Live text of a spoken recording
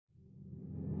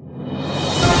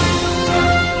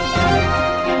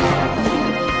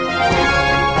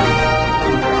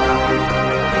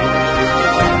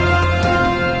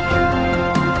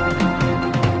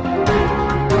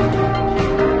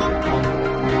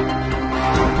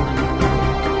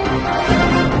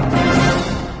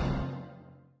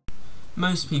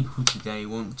most people today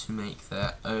want to make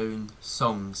their own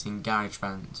songs in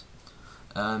Garageband.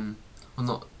 Well,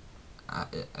 not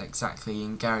exactly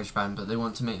in Garageband, but they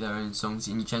want to make their own songs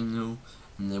in general,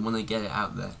 and they want to get it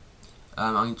out there.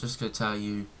 I'm just going to tell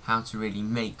you how to really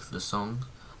make the song. I'm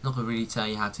not going to really tell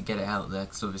you how to get it out there,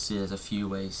 because obviously there's a few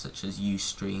ways, such as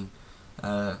Ustream,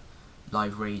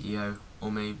 live radio,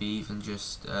 or maybe even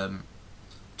just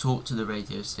talk to the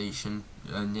radio station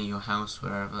near your house,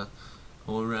 wherever,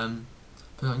 or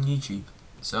put it on YouTube.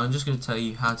 So I'm just going to tell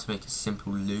you how to make a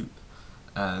simple loop,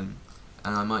 and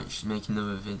I might make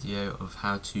another video of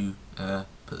how to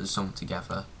put the song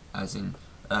together, as in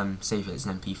save it as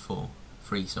an MP4,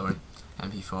 MP4, I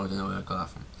don't know where I got that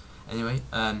from. Anyway,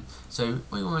 so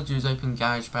what you want to do is open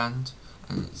Garageband,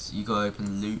 and you got to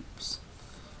open loops.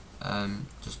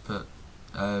 Just put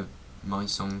my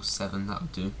song 7, that'll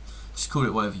do. Just call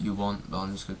it whatever you want, but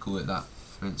I'm just going to call it that,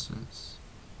 for instance.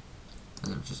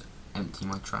 And then just empty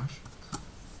my trash.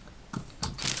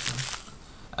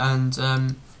 And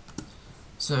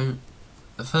so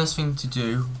the first thing to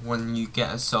do when you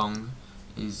get a song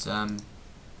is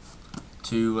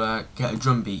to get a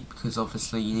drum beat, because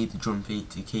obviously you need the drum beat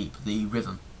to keep the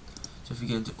rhythm. So if we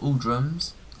go into all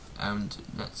drums, and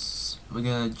we're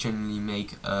gonna generally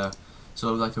make a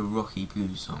sort of like a rocky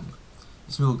blues song.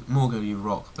 It's more gonna be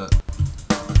rock, but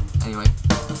anyway.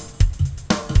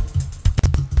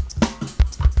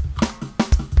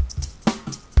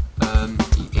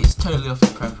 It's totally off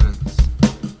your preference.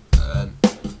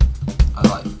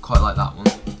 I quite like that one.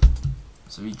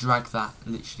 So we drag that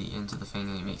literally into the thing,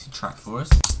 and it makes a track for us.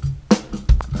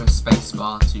 Press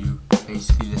spacebar to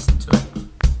basically listen to it.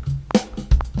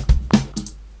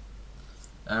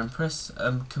 And press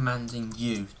commanding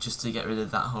U just to get rid of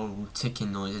that horrible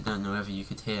ticking noise. I don't know whether you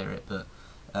could hear it, but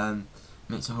it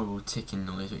makes a horrible ticking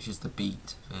noise, which is the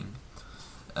beat thing.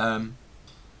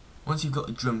 Once you've got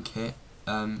a drum kit,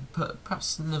 put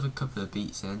perhaps another couple of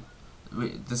beats in,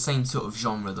 the same sort of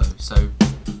genre though, so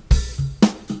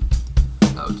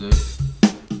that'll do.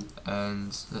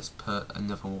 And let's put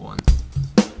another one.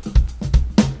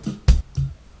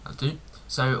 That'll do.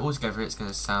 So altogether it's going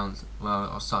to sound, well,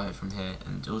 I'll start it from here,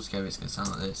 and altogether it's going to sound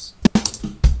like this.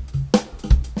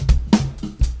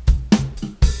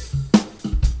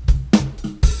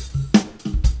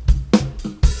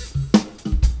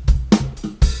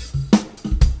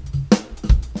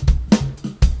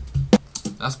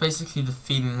 That's basically the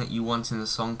feeling that you want in the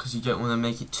song, because you don't want to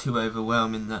make it too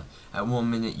overwhelming that at one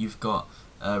minute you've got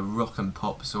rock and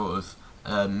pop sort of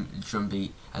drum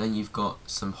beat, and then you've got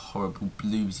some horrible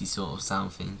bluesy sort of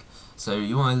sound thing. So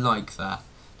you want to like that,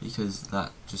 because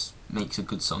that just makes a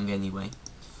good song anyway.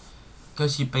 Go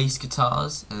to your bass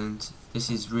guitars, and this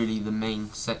is really the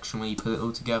main section where you put it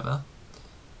all together,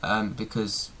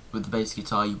 because with the bass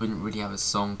guitar you wouldn't really have a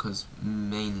song, because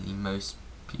mainly most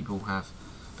people have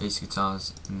bass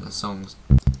guitars in their songs.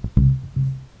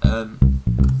 I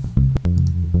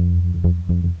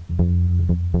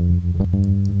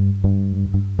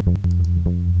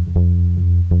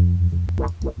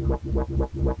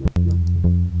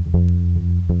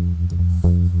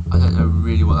don't know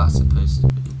really what that's supposed to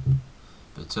be,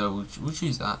 but we'll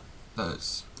choose that.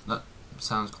 That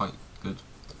sounds quite good.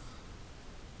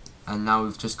 And now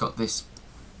we've just got this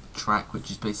track,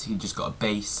 which is basically just got a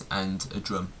bass and a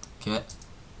drum kit.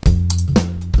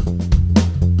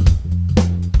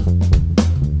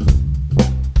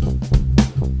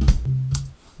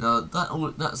 Now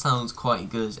that sounds quite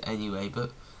good anyway,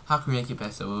 but how can we make it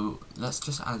better? Well, let's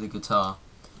just add a guitar.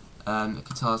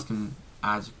 Guitars can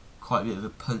add quite a bit of a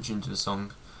punch into a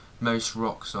song. Most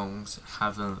rock songs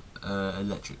have an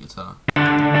electric guitar.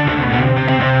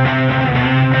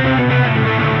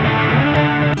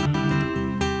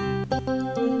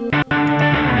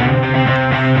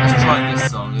 Let's try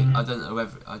this song. I don't know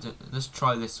whether let's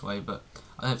try this way, but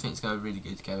I don't think it's going really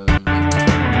good together anyway.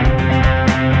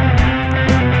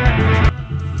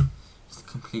 It's a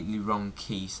completely wrong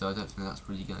key, so I don't think that's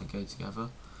really going to go together.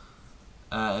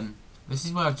 This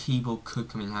is where a keyboard could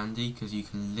come in handy, because you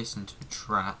can listen to a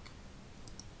track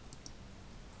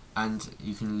and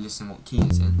you can listen what key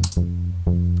it's in.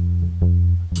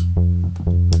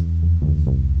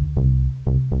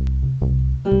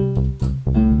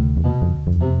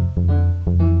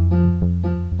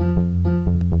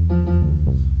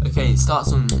 Okay, it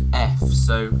starts on an F,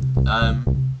 so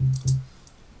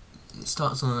it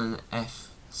starts on an F.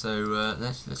 So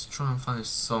let's try and find a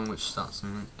song which starts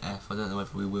on an F. I don't know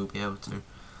whether we will be able to.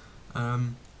 I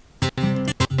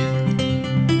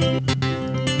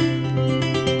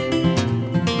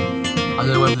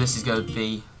don't know whether this is going to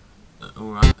be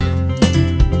alright.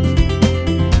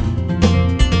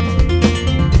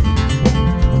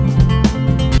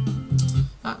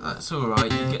 that's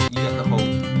alright, you get the whole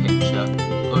picture.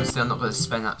 Obviously I'm not going to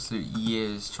spend absolute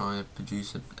years trying to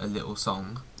produce a little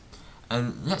song.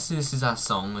 And let's say this is our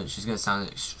song, which is going to sound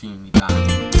extremely bad.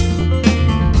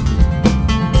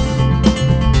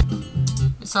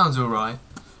 It sounds alright,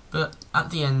 but at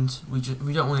the end we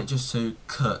don't want it just to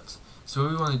cut. So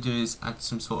what we want to do is add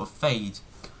some sort of fade.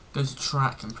 Go to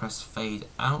track and press fade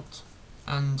out,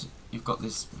 and you've got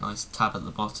this nice tab at the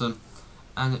bottom,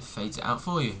 and it fades it out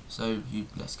for you. So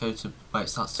let's go to where it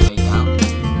starts to fade out, and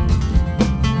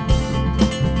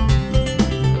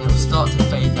it will start to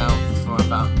fade out for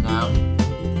about now.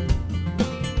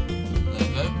 There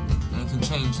you go, and you can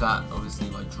change that obviously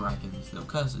by dragging these little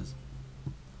cursors.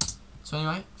 So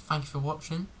anyway, thank you for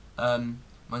watching.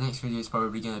 My next video is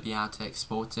probably going to be how to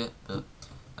export it, but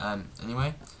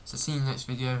anyway, so see you in the next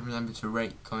video. Remember to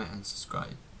rate, comment and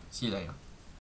subscribe. See you later.